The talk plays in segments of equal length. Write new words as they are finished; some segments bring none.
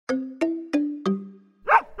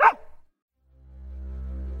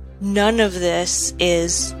none of this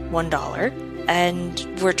is $1.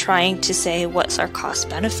 And we're trying to say, what's our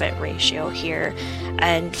cost-benefit ratio here?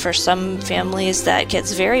 And for some families, that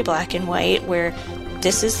gets very black and white, where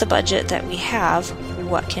this is the budget that we have.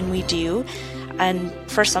 What can we do? And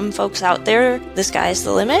for some folks out there, the sky's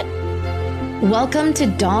the limit. Welcome to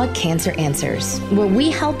Dog Cancer Answers, where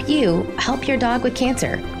we help you help your dog with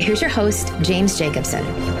cancer. Here's your host, James Jacobson.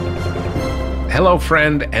 Hello,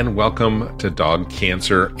 friend, and welcome to Dog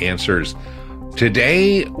Cancer Answers.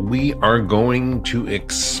 Today, we are going to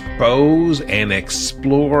expose and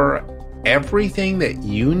explore everything that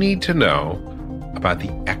you need to know about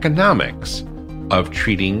the economics of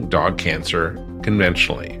treating dog cancer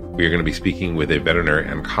conventionally. We are going to be speaking with a veterinary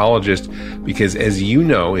oncologist because, as you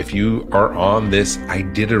know, if you are on this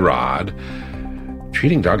Iditarod,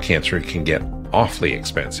 treating dog cancer can get awfully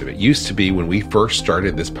expensive. It used to be, when we first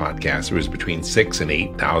started this podcast, it was between $6,000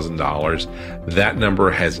 and $8,000. That number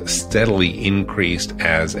has steadily increased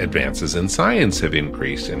as advances in science have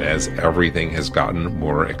increased and as everything has gotten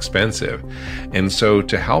more expensive. And so,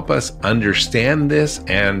 to help us understand this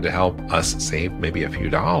and to help us save maybe a few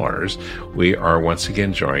dollars, we are once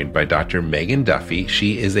again joined by Dr. Megan Duffy.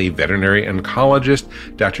 She is a veterinary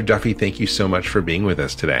oncologist. Dr. Duffy, thank you so much for being with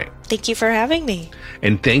us today. Thank you for having me.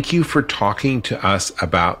 And thank you for talking to us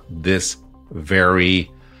about this very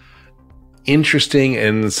interesting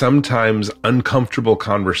and sometimes uncomfortable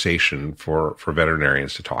conversation for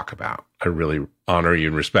veterinarians to talk about. I really honor you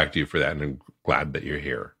and respect you for that, and I'm glad that you're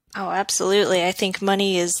here. Oh, absolutely. I think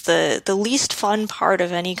money is the least fun part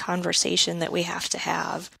of any conversation that we have to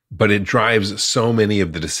have. But it drives so many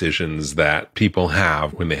of the decisions that people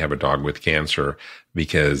have when they have a dog with cancer,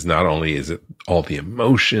 because not only is it all the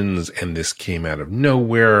emotions, and this came out of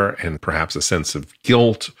nowhere, and perhaps a sense of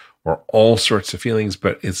guilt or all sorts of feelings,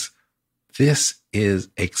 but this is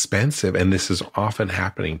expensive. And this is often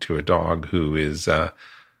happening to a dog who is,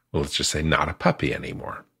 let's just say, not a puppy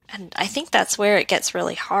anymore. And I think that's where it gets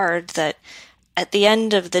really hard, that at the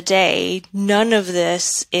end of the day, none of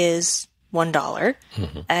this is $1.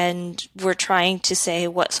 Mm-hmm. And we're trying to say,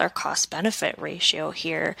 what's our cost-benefit ratio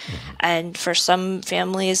here? Mm-hmm. And for some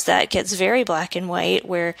families, that gets very black and white,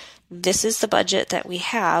 where this is the budget that we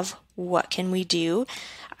have. What can we do?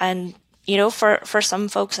 And, you know, for some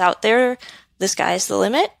folks out there, the sky's the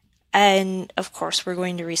limit. And of course, we're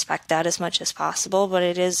going to respect that as much as possible. But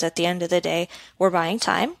it is, at the end of the day, we're buying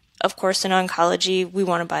time. Of course, in oncology, we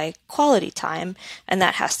want to buy quality time, and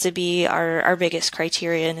that has to be our biggest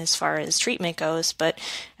criterion as far as treatment goes. But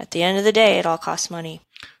at the end of the day, it all costs money.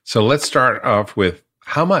 So let's start off with,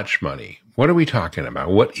 how much money? What are we talking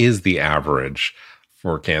about? What is the average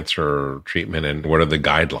for cancer treatment, and what are the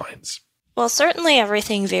guidelines? Well, certainly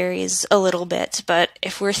everything varies a little bit, but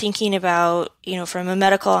if we're thinking about, from a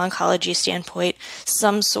medical oncology standpoint,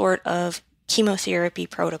 some sort of chemotherapy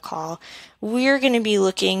protocol, we're going to be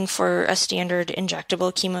looking for a standard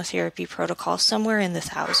injectable chemotherapy protocol somewhere in the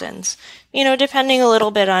thousands. Depending a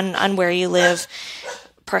little bit on where you live,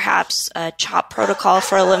 perhaps a CHOP protocol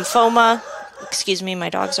for a lymphoma. Excuse me, my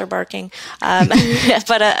dogs are barking.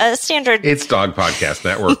 But a standard... It's Dog Podcast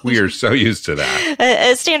Network. We are so used to that.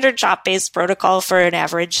 A standard CHOP-based protocol for an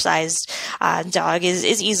average-sized dog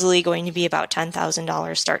is easily going to be about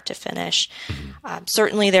 $10,000 start to finish.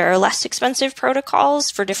 Certainly, there are less expensive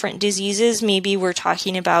protocols for different diseases. Maybe we're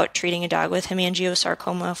talking about treating a dog with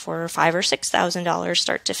hemangiosarcoma for $5,000 or $6,000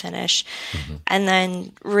 start to finish. Mm-hmm. And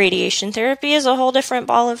then radiation therapy is a whole different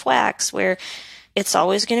ball of wax, where it's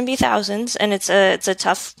always going to be thousands, and it's a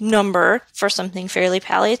tough number for something fairly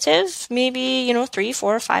palliative. Maybe, $3,000,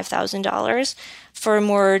 $4,000, $5,000 for a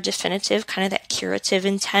more definitive, kind of that curative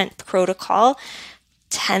intent protocol.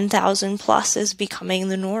 10,000 plus is becoming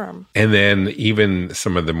the norm. And then even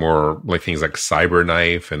some of the more things like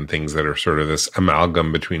CyberKnife and things that are sort of this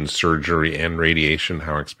amalgam between surgery and radiation.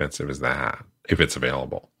 How expensive is that, if it's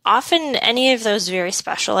available? Often any of those very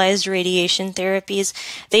specialized radiation therapies,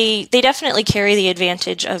 they definitely carry the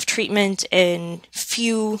advantage of treatment in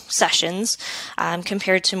few sessions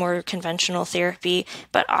compared to more conventional therapy.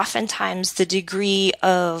 But oftentimes the degree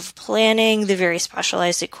of planning, the very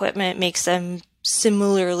specialized equipment makes them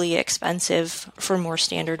similarly expensive for more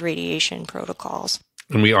standard radiation protocols.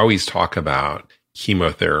 And we always talk about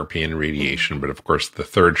chemotherapy and radiation, but of course the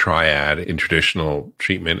third triad in traditional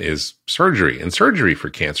treatment is surgery, and surgery for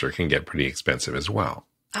cancer can get pretty expensive as well.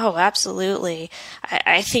 Oh, absolutely.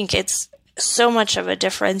 I think it's so much of a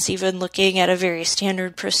difference even looking at a very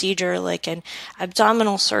standard procedure like an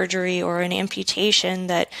abdominal surgery or an amputation,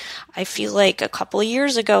 that I feel like a couple of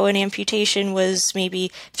years ago an amputation was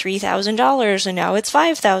maybe $3,000 and now it's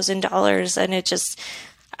 $5,000, and it just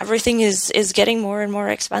everything is getting more and more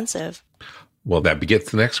expensive. Well, that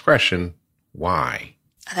begets the next question. Why?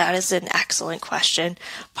 That is an excellent question.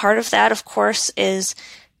 Part of that, of course, is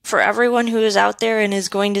for everyone who is out there and is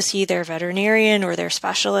going to see their veterinarian or their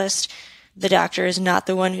specialist, the doctor is not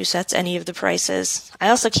the one who sets any of the prices. I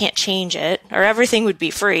also can't change it, or everything would be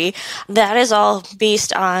free. That is all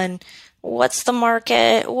based on what's the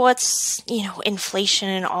market, what's, inflation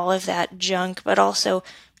and all of that junk, but also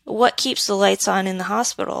what keeps the lights on in the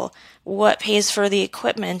hospital, what pays for the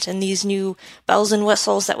equipment and these new bells and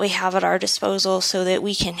whistles that we have at our disposal so that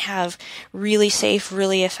we can have really safe,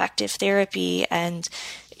 really effective therapy and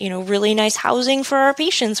really nice housing for our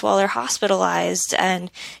patients while they're hospitalized and,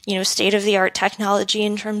 state-of-the-art technology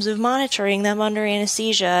in terms of monitoring them under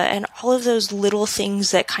anesthesia and all of those little things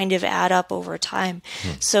that kind of add up over time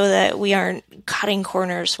so that we aren't cutting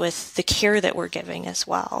corners with the care that we're giving as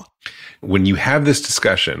well. When you have this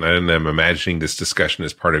discussion, and I'm imagining this discussion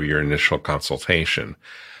as part of your initial consultation,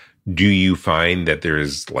 do you find that there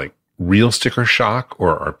is real sticker shock,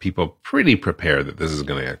 or are people pretty prepared that this is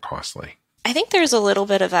going to get costly? I think there's a little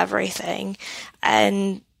bit of everything.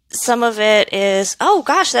 And some of it is, oh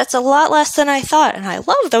gosh, that's a lot less than I thought. And I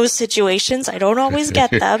love those situations. I don't always get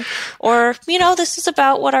them. Or, this is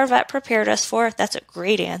about what our vet prepared us for. That's a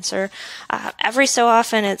great answer. Every so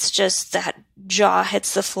often, it's just that jaw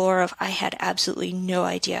hits the floor of, I had absolutely no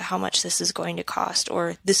idea how much this is going to cost,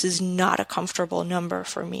 or this is not a comfortable number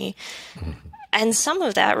for me. Mm-hmm. And some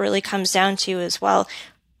of that really comes down to as well,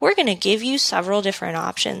 we're going to give you several different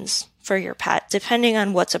options for your pet, depending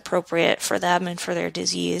on what's appropriate for them and for their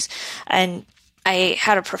disease. And I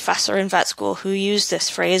had a professor in vet school who used this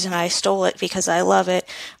phrase, and I stole it because I love it.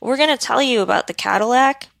 We're going to tell you about the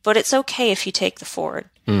Cadillac, but it's okay if you take the Ford.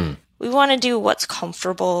 We want to do what's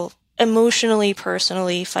comfortable emotionally,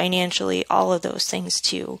 personally, financially, all of those things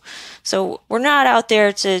too. So we're not out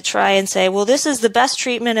there to try and say, well, this is the best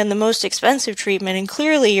treatment and the most expensive treatment, and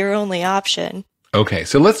clearly your only option. Okay,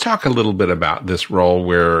 so let's talk a little bit about this role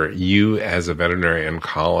where you as a veterinary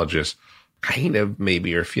oncologist kind of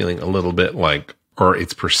maybe are feeling a little bit like, or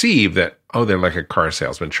it's perceived that, oh, they're like a car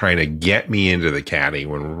salesman trying to get me into the Caddy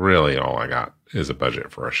when really all I got is a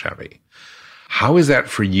budget for a Chevy. How is that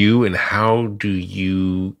for you, and how do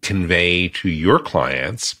you convey to your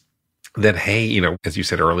clients that, hey, as you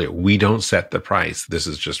said earlier, we don't set the price. This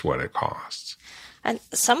is just what it costs. And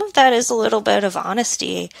some of that is a little bit of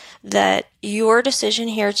honesty that your decision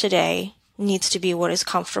here today needs to be what is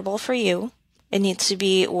comfortable for you. It needs to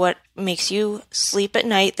be what makes you sleep at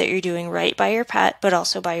night, that you're doing right by your pet, but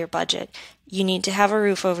also by your budget. You need to have a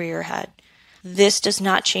roof over your head. This does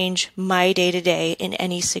not change my day-to-day in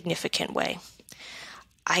any significant way.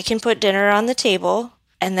 I can put dinner on the table,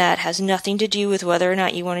 and that has nothing to do with whether or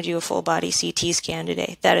not you want to do a full body CT scan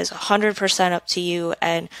today. That is 100% up to you.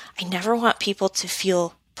 And I never want people to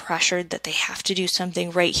feel pressured that they have to do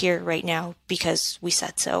something right here, right now, because we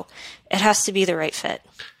said so. It has to be the right fit.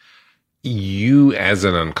 You as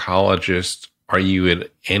an oncologist, are you in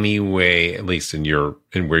any way, at least in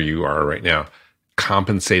where you are right now,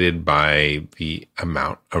 compensated by the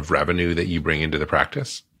amount of revenue that you bring into the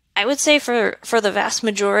practice? I would say for the vast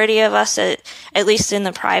majority of us, at least in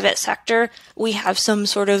the private sector, we have some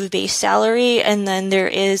sort of base salary, and then there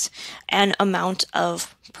is an amount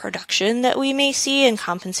of production that we may see in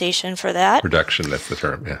compensation for that. Production, that's the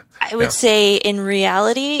term, yeah. I would say in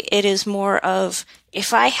reality, it is more of,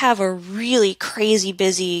 if I have a really crazy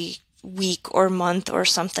busy week or month or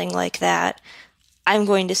something like that, I'm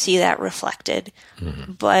going to see that reflected.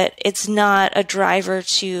 Mm-hmm. But it's not a driver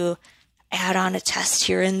to add on a test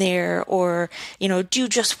here and there, or, do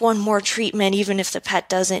just one more treatment even if the pet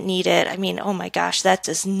doesn't need it. I mean, oh my gosh, that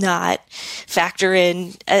does not factor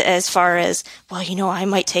in as far as, well, I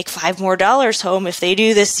might take $5 more home if they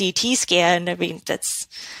do this CT scan. I mean,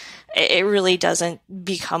 it really doesn't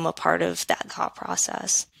become a part of that thought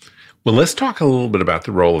process. Well, let's talk a little bit about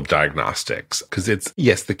the role of diagnostics, because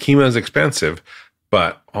yes, the chemo is expensive,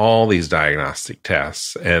 but all these diagnostic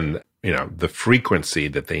tests and the frequency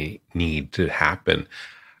that they need to happen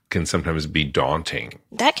can sometimes be daunting.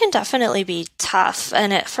 That can definitely be tough.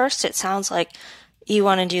 And at first it sounds like you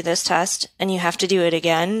want to do this test and you have to do it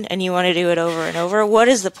again and you want to do it over and over. What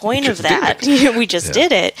is the point of that? We just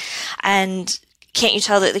did it. And can't you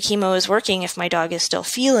tell that the chemo is working if my dog is still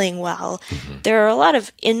feeling well? Mm-hmm. There are a lot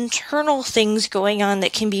of internal things going on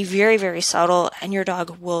that can be very, very subtle, and your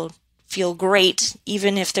dog will feel great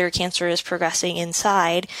even if their cancer is progressing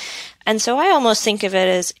inside. And so I almost think of it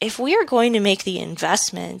as, if we are going to make the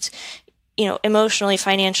investment, emotionally,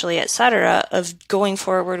 financially, etc., of going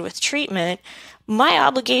forward with treatment, my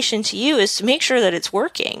obligation to you is to make sure that it's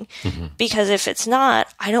working. Because if it's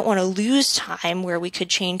not, I don't want to lose time where we could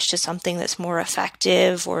change to something that's more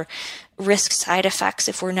effective or risk side effects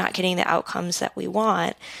if we're not getting the outcomes that we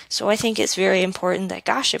want. So I think it's very important that,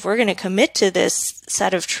 gosh, if we're going to commit to this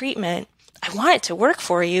set of treatment, I want it to work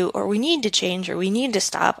for you, or we need to change, or we need to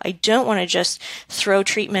stop. I don't want to just throw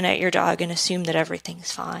treatment at your dog and assume that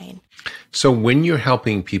everything's fine. So when you're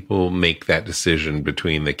helping people make that decision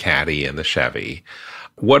between the Caddy and the Chevy,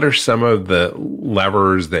 what are some of the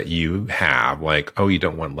levers that you have? Like, oh, you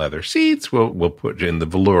don't want leather seats? We'll put in the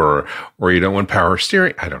velour. Or you don't want power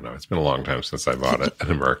steering? I don't know. It's been a long time since I bought an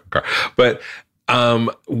American car. But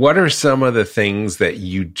what are some of the things that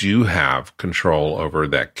you do have control over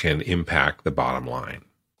that can impact the bottom line?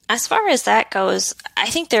 As far as that goes, I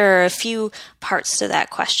think there are a few parts to that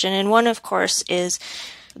question. And one, of course, is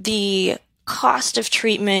the cost of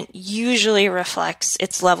treatment usually reflects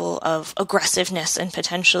its level of aggressiveness and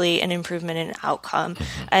potentially an improvement in outcome.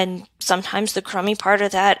 And sometimes the crummy part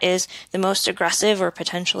of that is the most aggressive or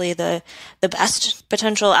potentially the best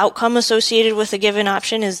potential outcome associated with a given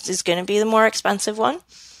option is going to be the more expensive one.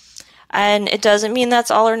 And it doesn't mean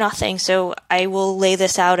that's all or nothing. So I will lay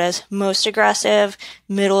this out as most aggressive,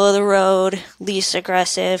 middle of the road, least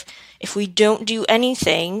aggressive. If we don't do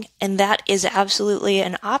anything, and that is absolutely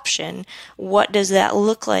an option, what does that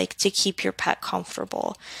look like to keep your pet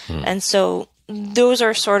comfortable? And so those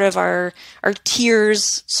are sort of our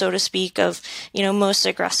tiers, so to speak, of, most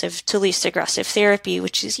aggressive to least aggressive therapy,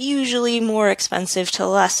 which is usually more expensive to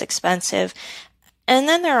less expensive. And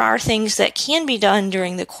then there are things that can be done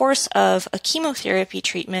during the course of a chemotherapy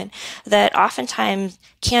treatment that oftentimes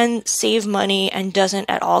can save money and doesn't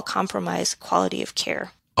at all compromise quality of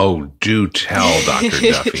care. Oh, do tell, Dr.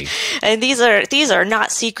 Duffy. And these are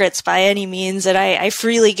not secrets by any means, and I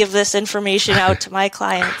freely give this information out to my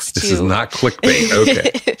clients too. This is not clickbait.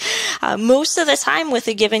 Okay. Most of the time with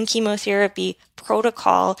a given chemotherapy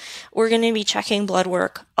protocol, we're going to be checking blood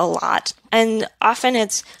work a lot. And often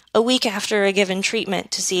it's a week after a given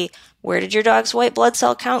treatment to see, where did your dog's white blood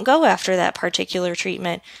cell count go after that particular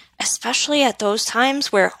treatment? Especially at those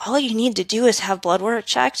times where all you need to do is have blood work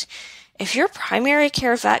checked. If your primary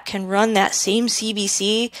care vet can run that same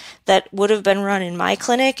CBC that would have been run in my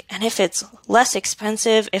clinic, and if it's less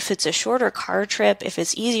expensive, if it's a shorter car trip, if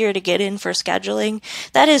it's easier to get in for scheduling,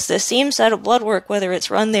 that is the same set of blood work, whether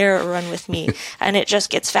it's run there or run with me. And it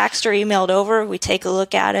just gets faxed or emailed over. We take a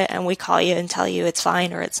look at it and we call you and tell you it's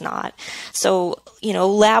fine or it's not. So,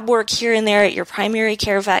 lab work here and there at your primary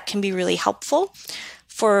care vet can be really helpful.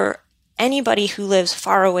 For anybody who lives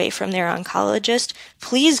far away from their oncologist,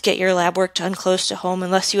 please get your lab work done close to home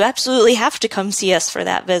unless you absolutely have to come see us for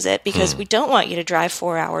that visit, because we don't want you to drive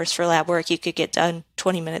 4 hours for lab work you could get done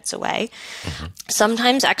 20 minutes away.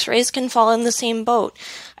 Sometimes x-rays can fall in the same boat.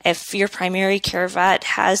 If your primary care vet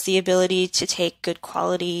has the ability to take good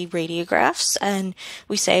quality radiographs and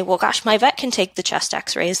we say, well, gosh, my vet can take the chest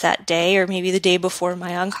x-rays that day or maybe the day before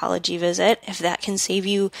my oncology visit, if that can save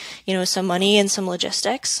you, some money and some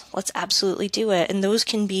logistics, let's absolutely do it. And those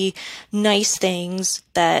can be nice things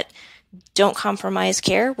that don't compromise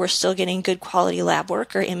care. We're still getting good quality lab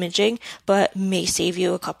work or imaging, but may save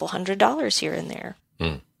you a couple $100s here and there.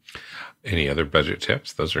 Any other budget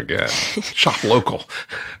tips? Those are good. Shop local.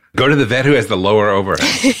 Go to the vet who has the lower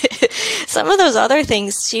overhead. Some of those other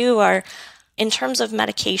things too are, in terms of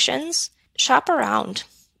medications, shop around.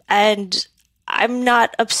 And I'm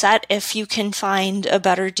not upset if you can find a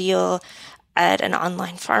better deal at an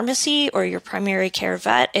online pharmacy or your primary care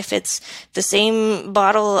vet. If it's the same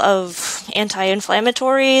bottle of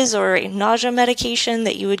anti-inflammatories or nausea medication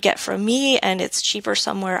that you would get from me and it's cheaper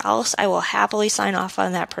somewhere else, I will happily sign off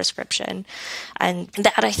on that prescription. And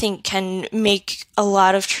that, I think, can make a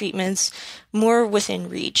lot of treatments more within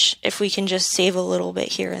reach if we can just save a little bit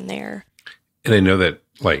here and there. And I know that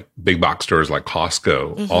big box stores like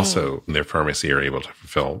Costco also in their pharmacy are able to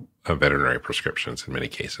fulfill veterinary prescriptions in many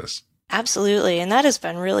cases. Absolutely. And that has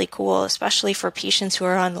been really cool, especially for patients who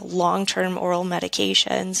are on long-term oral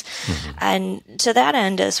medications. And to that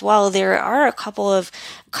end as well, there are a couple of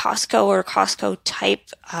Costco or Costco type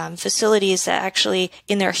facilities that actually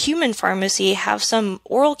in their human pharmacy have some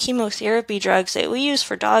oral chemotherapy drugs that we use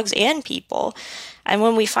for dogs and people. And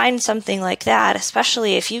when we find something like that,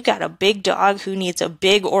 especially if you've got a big dog who needs a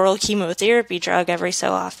big oral chemotherapy drug every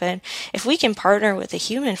so often, if we can partner with a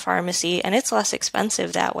human pharmacy and it's less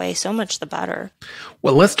expensive that way, so much the better.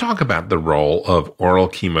 Well, let's talk about the role of oral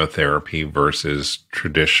chemotherapy versus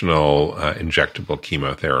traditional injectable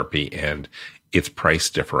chemotherapy and its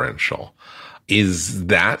price differential. Is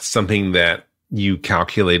that something that you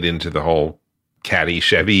calculate into the whole caddy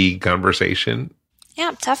Chevy conversation?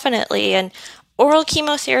 Yeah, definitely. And oral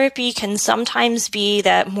chemotherapy can sometimes be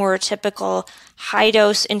that more typical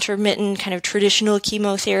high-dose, intermittent, kind of traditional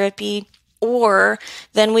chemotherapy. Or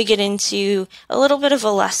then we get into a little bit of a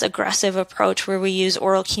less aggressive approach where we use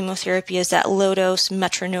oral chemotherapy as that low-dose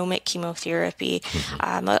metronomic chemotherapy,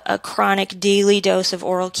 a chronic daily dose of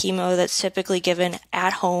oral chemo that's typically given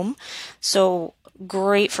at home. So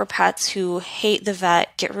great for pets who hate the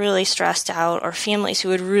vet, get really stressed out, or families who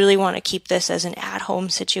would really want to keep this as an at-home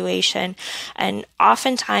situation. And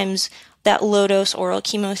oftentimes that low-dose oral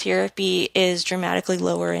chemotherapy is dramatically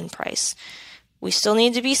lower in price. We still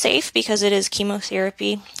need to be safe because it is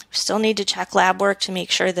chemotherapy. We still need to check lab work to make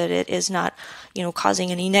sure that it is not, causing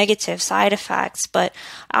any negative side effects. But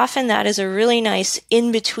often that is a really nice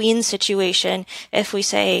in-between situation if we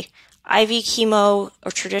say IV chemo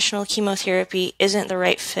or traditional chemotherapy isn't the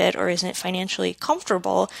right fit or isn't financially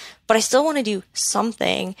comfortable, but I still want to do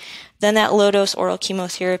something, then that low-dose oral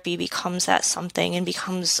chemotherapy becomes that something and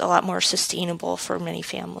becomes a lot more sustainable for many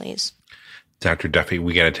families. Dr. Duffy,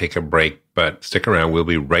 we got to take a break, but stick around. We'll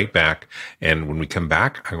be right back. And when we come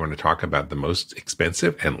back, I want to talk about the most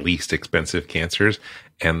expensive and least expensive cancers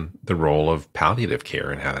and the role of palliative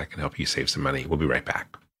care and how that can help you save some money. We'll be right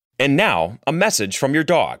back. And now, a message from your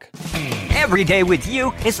dog. Every day with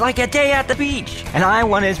you is like a day at the beach, and I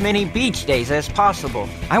want as many beach days as possible.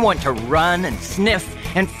 I want to run and sniff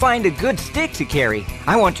and find a good stick to carry.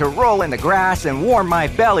 I want to roll in the grass and warm my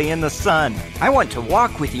belly in the sun. I want to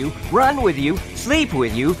walk with you, run with you, sleep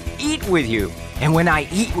with you, eat with you. And when I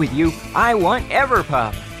eat with you, I want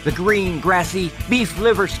Everpup. The green, grassy, beef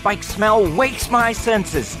liver spike smell wakes my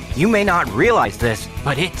senses. You may not realize this,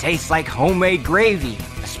 but it tastes like homemade gravy,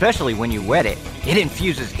 especially when you wet it. It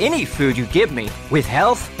infuses any food you give me with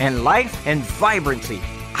health and life and vibrancy.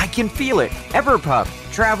 I can feel it, Everpup,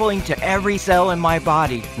 traveling to every cell in my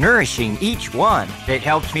body, nourishing each one. It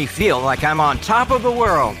helps me feel like I'm on top of the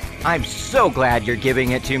world. I'm so glad you're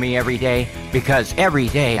giving it to me every day, because every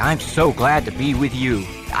day I'm so glad to be with you.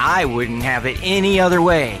 I wouldn't have it any other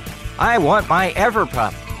way. I want my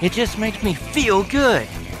Everpup. It just makes me feel good.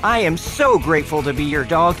 I am so grateful to be your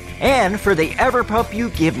dog and for the Everpup you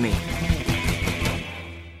give me.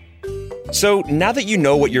 So now that you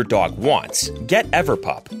know what your dog wants, get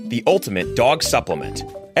Everpup, the ultimate dog supplement.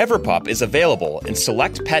 Everpup is available in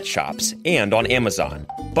select pet shops and on Amazon.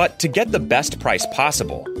 But to get the best price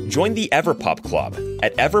possible, join the Everpup Club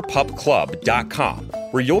at everpupclub.com,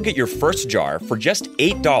 where you'll get your first jar for just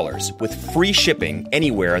 $8 with free shipping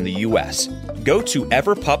anywhere in the U.S. Go to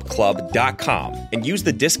everpupclub.com and use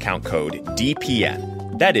the discount code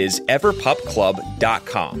DPN. That is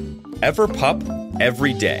everpupclub.com. Everpup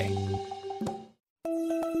every day.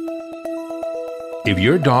 If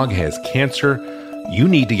your dog has cancer, you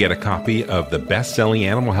need to get a copy of the best-selling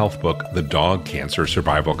animal health book, The Dog Cancer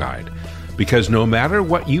Survival Guide. Because no matter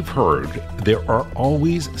what you've heard, there are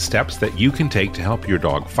always steps that you can take to help your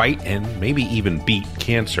dog fight and maybe even beat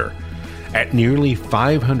cancer. At nearly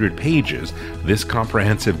 500 pages, this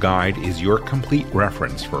comprehensive guide is your complete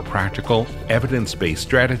reference for practical, evidence-based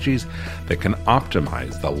strategies that can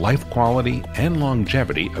optimize the life quality and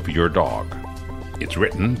longevity of your dog. It's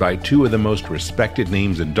written by two of the most respected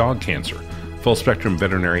names in dog cancer, full-spectrum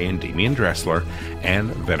veterinarian Damian Dressler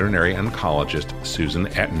and veterinary oncologist Susan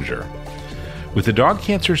Ettinger. With the Dog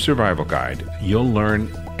Cancer Survival Guide, you'll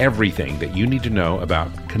learn everything that you need to know about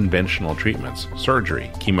conventional treatments, surgery,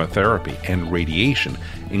 chemotherapy, and radiation,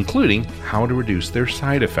 including how to reduce their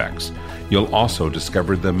side effects. You'll also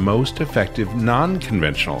discover the most effective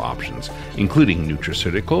non-conventional options, including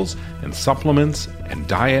nutraceuticals and supplements and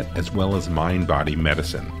diet, as well as mind-body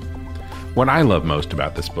medicine. What I love most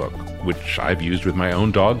about this book, which I've used with my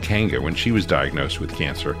own dog Kanga when she was diagnosed with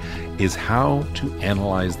cancer, is how to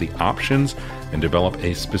analyze the options and develop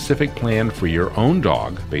a specific plan for your own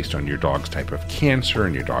dog based on your dog's type of cancer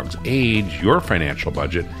and your dog's age, your financial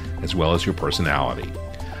budget, as well as your personality.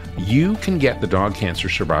 You can get the Dog Cancer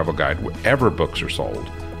Survival Guide wherever books are sold,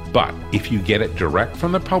 but if you get it direct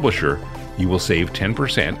from the publisher, you will save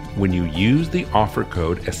 10% when you use the offer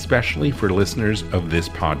code especially for listeners of this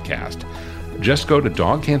podcast. Just go to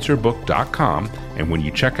dogcancerbook.com, and when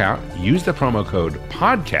you check out, use the promo code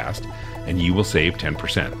PODCAST, and you will save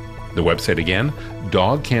 10%. The website again,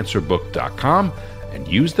 dogcancerbook.com, and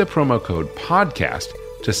use the promo code PODCAST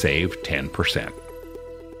to save 10%.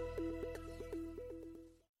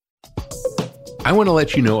 I want to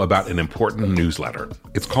let you know about an important newsletter.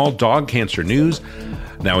 It's called Dog Cancer News.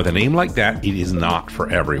 Now, with a name like that, it is not for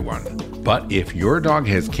everyone. But if your dog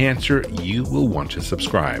has cancer, you will want to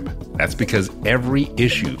subscribe. That's because every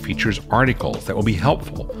issue features articles that will be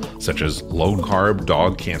helpful, such as low-carb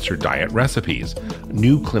dog cancer diet recipes,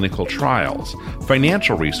 new clinical trials,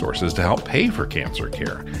 financial resources to help pay for cancer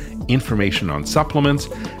care, information on supplements,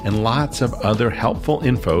 and lots of other helpful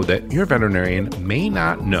info that your veterinarian may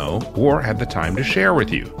not know or have the time to share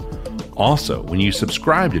with you. Also, when you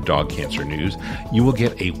subscribe to Dog Cancer News, you will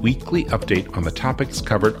get a weekly update on the topics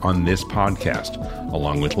covered on this podcast,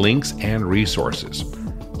 along with links and resources.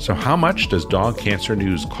 So how much does Dog Cancer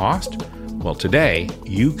News cost? Well, today,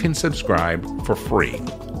 you can subscribe for free.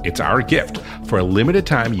 It's our gift. For a limited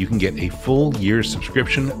time, you can get a full year's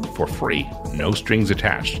subscription for free, no strings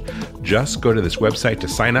attached. Just go to this website to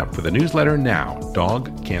sign up for the newsletter now,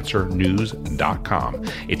 dogcancernews.com.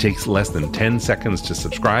 It takes less than 10 seconds to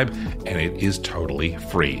subscribe, and it is totally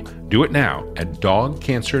free. Do it now at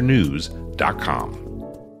dogcancernews.com.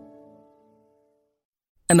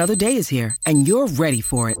 Another day is here, and you're ready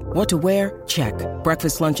for it. What to wear? Check.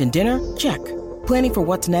 Breakfast, lunch, and dinner? Check. Planning for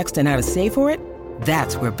what's next and how to save for it?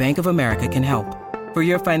 That's where Bank of America can help. For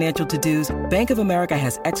your financial to-dos, Bank of America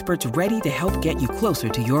has experts ready to help get you closer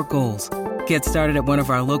to your goals. Get started at one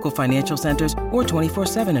of our local financial centers or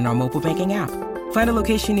 24/7 in our mobile banking app. Find a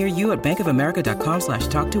location near you at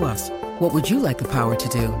bankofamerica.com/talktous. What would you like the power to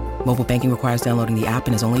do? Mobile banking requires downloading the app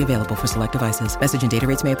and is only available for select devices. Message and data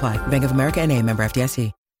rates may apply. Bank of America NA, member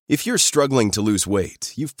FDIC. If you're struggling to lose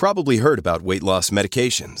weight, you've probably heard about weight loss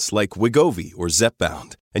medications like Wegovy or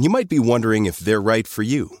Zepbound, and you might be wondering if they're right for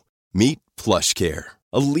you. Meet PlushCare,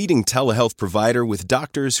 a leading telehealth provider with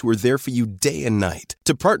doctors who are there for you day and night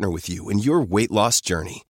to partner with you in your weight loss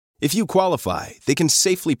journey. If you qualify, they can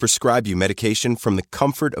safely prescribe you medication from the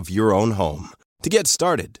comfort of your own home. To get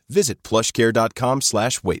started, visit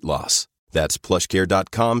plushcare.com/weightloss. That's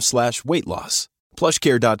plushcare.com/weightloss.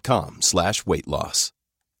 plushcare.com/weightloss.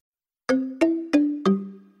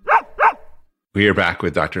 We are back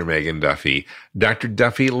with Dr. Megan Duffy. Dr.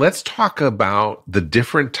 Duffy, let's talk about the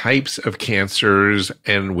different types of cancers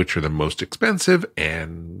and which are the most expensive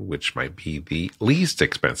and which might be the least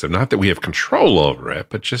expensive. Not that we have control over it,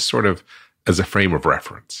 but just sort of as a frame of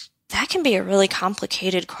reference. That can be a really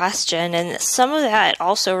complicated question, and some of that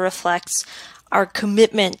also reflects our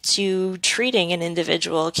commitment to treating an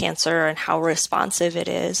individual cancer and how responsive it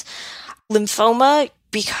is. Lymphoma,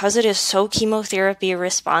 because it is so chemotherapy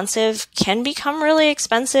responsive, can become really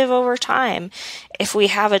expensive over time. If we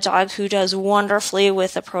have a dog who does wonderfully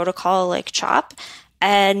with a protocol like CHOP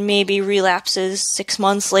and maybe relapses 6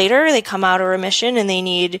 months later, they come out of remission and they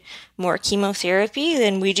need more chemotherapy,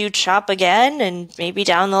 then we do CHOP again, and maybe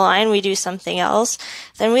down the line we do something else.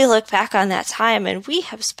 Then we look back on that time and we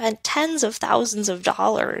have spent tens of thousands of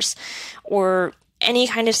dollars. Or any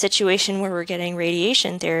kind of situation where we're getting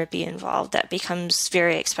radiation therapy involved, that becomes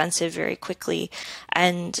very expensive very quickly.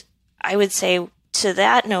 And I would say to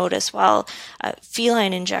that note as well,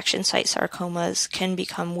 feline injection site sarcomas can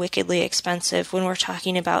become wickedly expensive when we're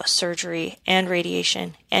talking about surgery and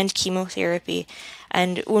radiation and chemotherapy.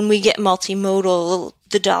 And when we get multimodal,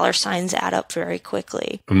 the dollar signs add up very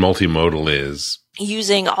quickly. Multimodal is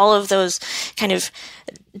using all of those kind of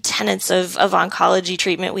tenets of oncology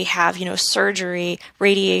treatment we have, surgery,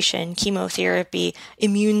 radiation, chemotherapy,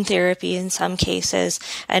 immune therapy in some cases,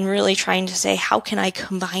 and really trying to say, how can I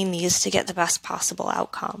combine these to get the best possible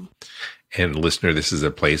outcome? And listener, this is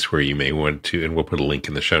a place where you may want to, and we'll put a link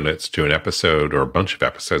in the show notes to an episode or a bunch of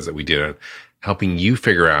episodes that we did on helping you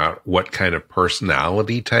figure out what kind of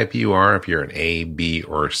personality type you are, if you're an A, B,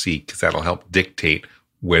 or C, because that'll help dictate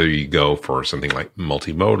whether you go for something like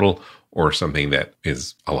multimodal or something that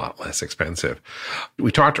is a lot less expensive.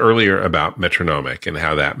 We talked earlier about metronomic and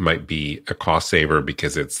how that might be a cost saver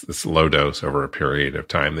because it's this low dose over a period of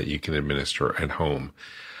time that you can administer at home.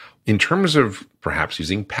 In terms of perhaps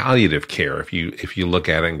using palliative care, if you look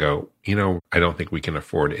at it and go, I don't think we can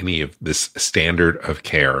afford any of this standard of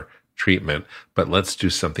care treatment, but let's do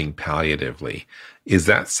something palliatively. Is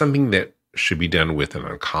that something that should be done with an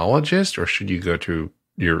oncologist, or should you go to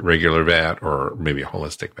your regular vet or maybe a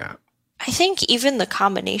holistic vet? I think even the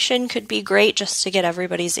combination could be great just to get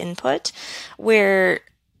everybody's input, where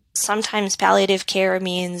sometimes palliative care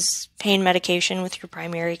means pain medication with your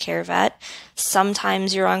primary care vet.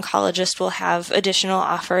 Sometimes your oncologist will have additional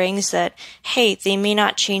offerings that, hey, they may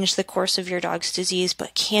not change the course of your dog's disease,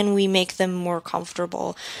 but can we make them more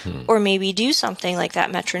comfortable? Or maybe do something like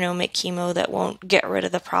that metronomic chemo that won't get rid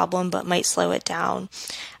of the problem but might slow it down.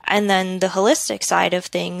 And then the holistic side of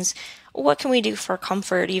things, what can we do for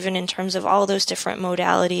comfort, even in terms of all those different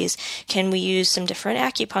modalities? Can we use some different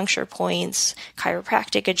acupuncture points,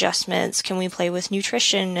 chiropractic adjustments? Can we play with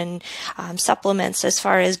nutrition and supplements as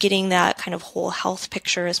far as getting that kind of whole health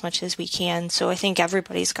picture as much as we can? So I think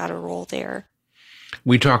everybody's got a role there.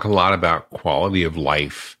 We talk a lot about quality of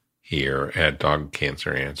life here at Dog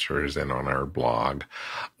Cancer Answers and on our blog.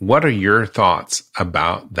 What are your thoughts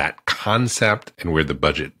about that concept and where the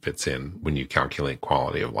budget fits in when you calculate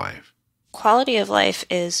quality of life? Quality of life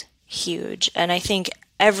is huge. And I think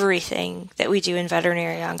everything that we do in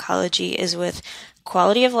veterinary oncology is with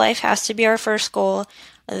quality of life has to be our first goal.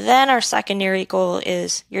 Then our secondary goal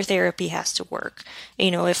is your therapy has to work,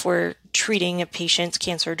 if we're treating a patient's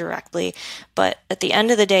cancer directly. But at the end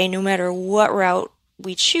of the day, no matter what route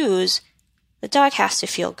we choose, the dog has to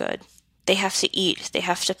feel good. They have to eat, they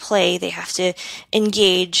have to play, they have to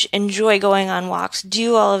engage, enjoy going on walks,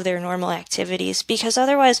 do all of their normal activities, because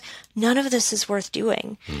otherwise none of this is worth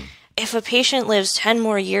doing. If a patient lives 10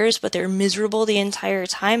 more years but they're miserable the entire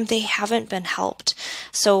time, they haven't been helped.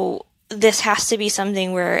 So this has to be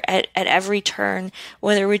something where at every turn,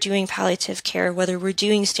 whether we're doing palliative care, whether we're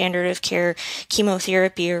doing standard of care,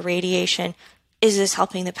 chemotherapy or radiation, is this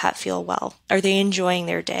helping the pet feel well? Are they enjoying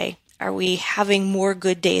their day? Are we having more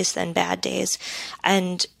good days than bad days?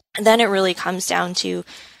 And then it really comes down to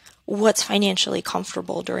what's financially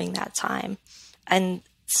comfortable during that time. And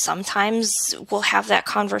sometimes we'll have that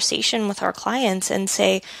conversation with our clients and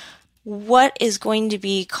say, what is going to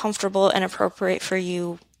be comfortable and appropriate for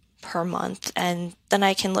you per month? And then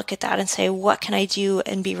I can look at that and say, what can I do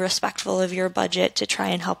and be respectful of your budget to try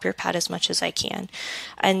and help your pet as much as I can?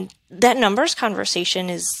 And that numbers conversation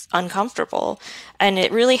is uncomfortable. And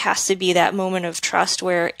it really has to be that moment of trust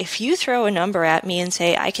where if you throw a number at me and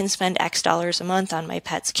say, I can spend X dollars a month on my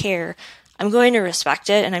pet's care, I'm going to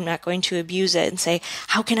respect it and I'm not going to abuse it and say,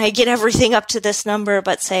 how can I get everything up to this number?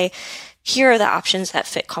 But say, here are the options that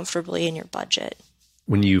fit comfortably in your budget.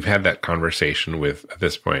 When you've had that conversation with, at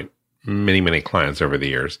this point, many, many clients over the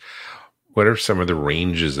years, what are some of the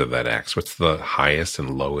ranges of that X? What's the highest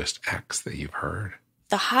and lowest X that you've heard?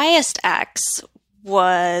 The highest X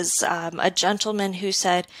was a gentleman who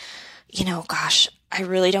said, gosh, I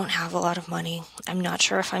really don't have a lot of money. I'm not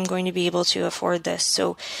sure if I'm going to be able to afford this.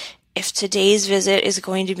 So if today's visit is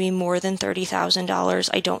going to be more than $30,000,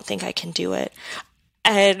 I don't think I can do it.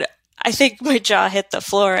 And I think my jaw hit the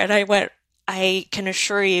floor and I went, I can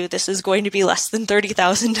assure you this is going to be less than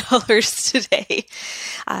 $30,000 today.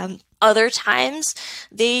 Other times,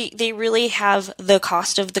 they really have the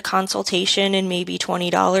cost of the consultation and maybe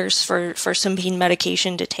 $20 for some pain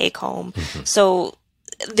medication to take home. Mm-hmm. So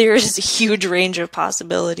there is a huge range of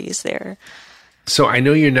possibilities there. So I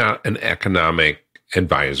know you're not an economic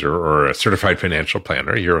advisor or a certified financial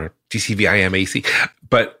planner. You're a DCVI MAC,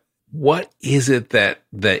 but what is it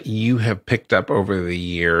that you have picked up over the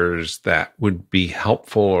years that would be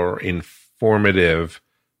helpful or informative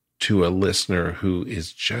to a listener who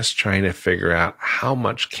is just trying to figure out how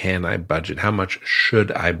much can I budget? How much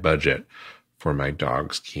should I budget for my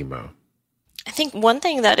dog's chemo? I think one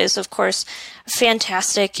thing that is, of course,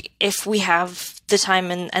 fantastic if we have the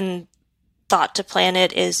time and thought to plan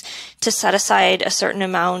it is to set aside a certain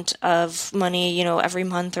amount of money, every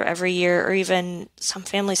month or every year, or even some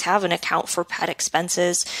families have an account for pet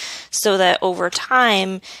expenses so that over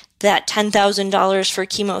time, that $10,000 for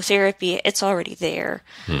chemotherapy, it's already there.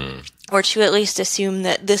 Or to at least assume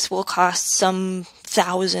that this will cost some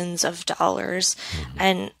thousands of dollars.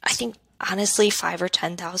 And I think honestly, $5,000 or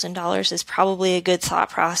 $10,000 is probably a good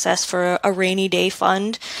thought process for a rainy day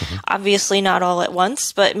fund. Obviously not all at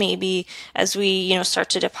once, but maybe as we,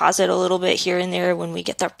 start to deposit a little bit here and there when we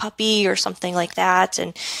get their puppy or something like that.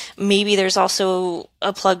 And maybe there's also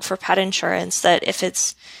a plug for pet insurance that if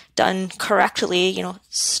it's done correctly,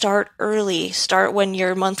 start early, start when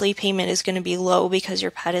your monthly payment is going to be low because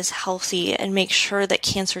your pet is healthy, and make sure that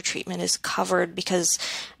cancer treatment is covered because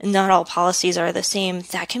not all policies are the same.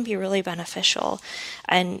 That can be really beneficial.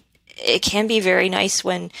 And it can be very nice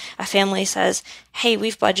when a family says, hey,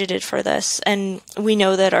 we've budgeted for this and we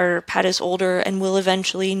know that our pet is older and will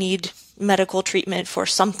eventually need medical treatment for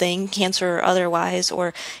something, cancer or otherwise,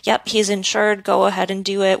 or, yep, he's insured, go ahead and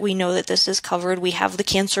do it. We know that this is covered. We have the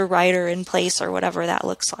cancer rider in place or whatever that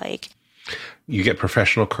looks like. You get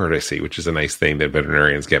professional courtesy, which is a nice thing that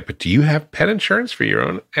veterinarians get. But do you have pet insurance for your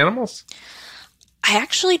own animals? I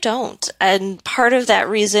actually don't. And part of that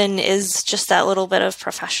reason is just that little bit of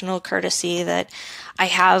professional courtesy that I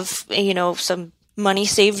have, some money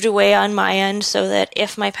saved away on my end so that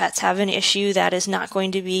if my pets have an issue, that is not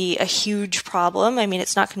going to be a huge problem. I mean,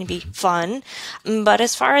 it's not going to be fun. But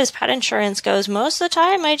as far as pet insurance goes, most of the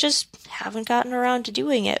time I just haven't gotten around to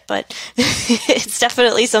doing it. But it's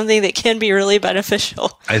definitely something that can be really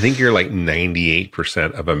beneficial. I think you're like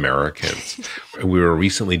 98% of Americans. We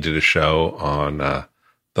recently did a show on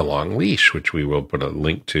The Long Leash, which we will put a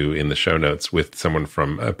link to in the show notes, with someone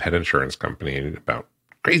from a pet insurance company about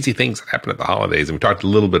crazy things that happen at the holidays. And we talked a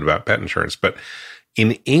little bit about pet insurance, but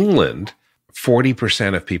in England,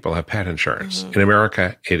 40% of people have pet insurance. In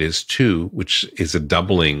America, it is 2, which is a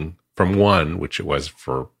doubling from 1, which it was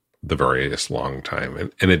for the various long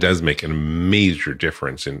time. And it does make a major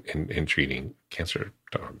difference in treating cancer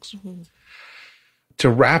dogs. To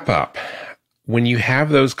wrap up, when you have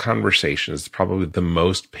those conversations, probably the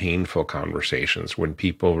most painful conversations, when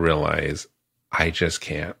people realize, I just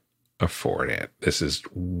can't afford it. This is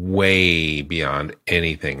way beyond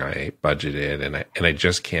anything I budgeted, and I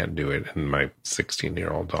just can't do it in my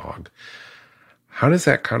 16-year-old dog. How does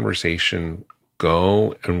that conversation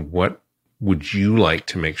go, and what would you like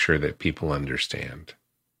to make sure that people understand?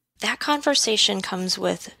 That conversation comes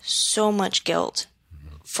with so much guilt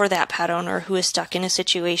for that pet owner who is stuck in a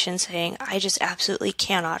situation saying, I just absolutely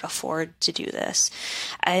cannot afford to do this.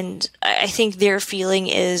 And I think their feeling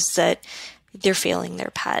is that they're failing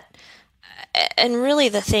their pet. And really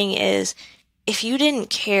the thing is, if you didn't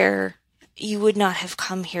care, you would not have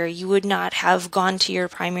come here. You would not have gone to your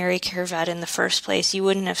primary care vet in the first place. You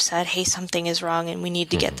wouldn't have said, hey, something is wrong and we need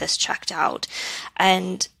to get this checked out.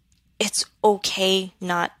 And it's okay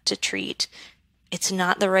not to treat. It's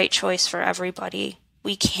not the right choice for everybody.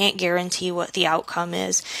 We can't guarantee what the outcome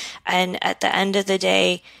is. And at the end of the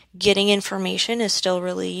day, getting information is still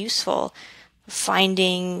really useful.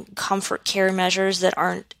 Finding comfort care measures that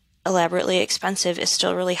aren't elaborately expensive is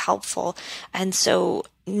still really helpful. And so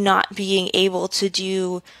not being able to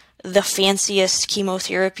do the fanciest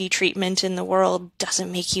chemotherapy treatment in the world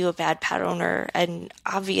doesn't make you a bad pet owner. And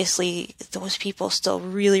obviously those people still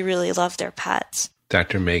really, really love their pets.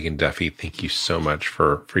 Dr. Megan Duffy, thank you so much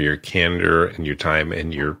for your candor and your time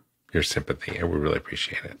and your sympathy. And we really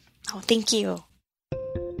appreciate it. Oh, thank you.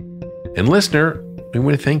 And listener, we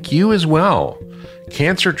want to thank you as well.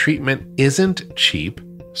 Cancer treatment isn't cheap,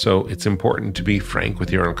 so it's important to be frank with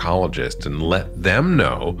your oncologist and let them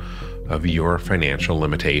know of your financial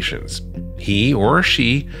limitations. He or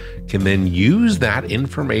she can then use that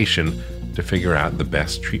information to figure out the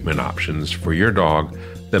best treatment options for your dog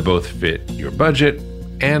that both fit your budget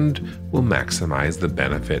and will maximize the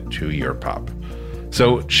benefit to your pup.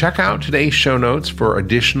 So check out today's show notes for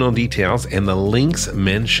additional details and the links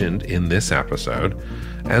mentioned in this episode,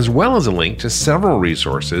 as well as a link to several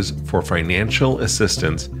resources for financial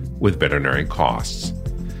assistance with veterinary costs.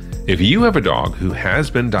 If you have a dog who has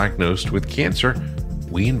been diagnosed with cancer,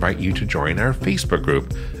 we invite you to join our Facebook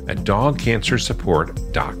group at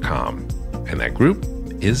dogcancersupport.com. And that group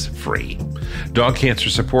is free. Dog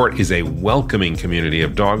Cancer Support is a welcoming community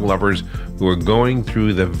of dog lovers who are going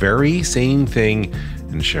through the very same thing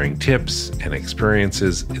and sharing tips and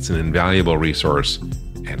experiences. It's an invaluable resource.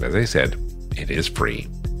 And as I said, it is free.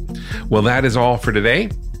 Well, that is all for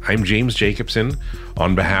today. I'm James Jacobson.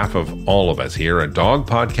 On behalf of all of us here at Dog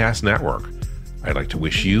Podcast Network, I'd like to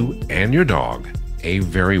wish you and your dog a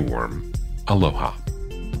very warm aloha.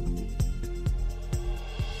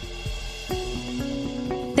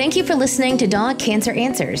 Thank you for listening to Dog Cancer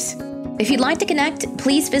Answers. If you'd like to connect,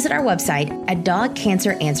 please visit our website at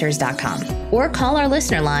dogcanceranswers.com or call our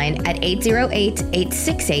listener line at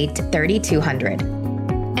 808-868-3200.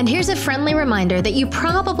 And here's a friendly reminder that you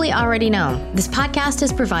probably already know. This podcast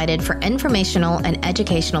is provided for informational and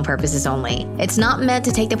educational purposes only. It's not meant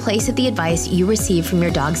to take the place of the advice you receive from your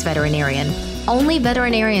dog's veterinarian. Only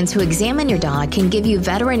veterinarians who examine your dog can give you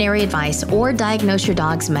veterinary advice or diagnose your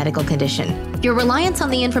dog's medical condition. Your reliance on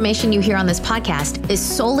the information you hear on this podcast is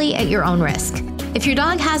solely at your own risk. If your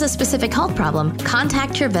dog has a specific health problem,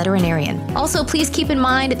 contact your veterinarian. Also, please keep in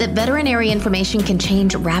mind that veterinary information can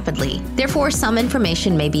change rapidly. Therefore, some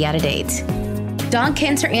information may be out of date. Dog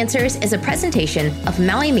Cancer Answers is a presentation of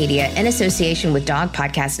Maui Media in association with Dog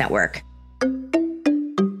Podcast Network.